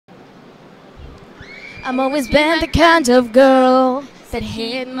I'm always been the kind of girl that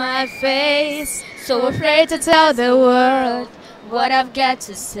hid my face, so afraid to tell the world what I've got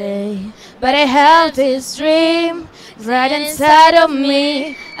to say. But I have this dream right inside of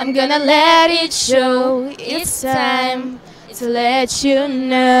me. I'm gonna let it show. It's time to let you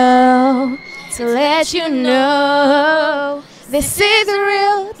know, to let you know. This is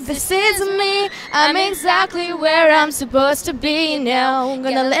real, this is me. I'm exactly where I'm supposed to be now. I'm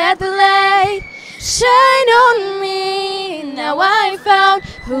gonna let the light shine on me. Now I found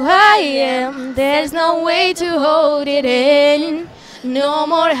who I am. There's no way to hold it in. No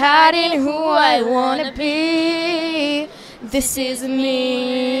more hiding who I wanna be. This is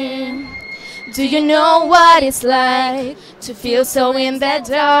me. Do you know what it's like to feel so in the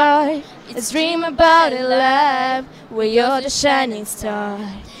dark? Let's dream about a life where you're the shining star.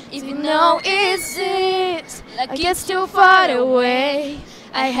 If you know it's it, like it's too far away,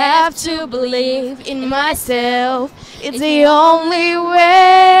 I have to believe in myself. It's the only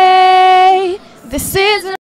way.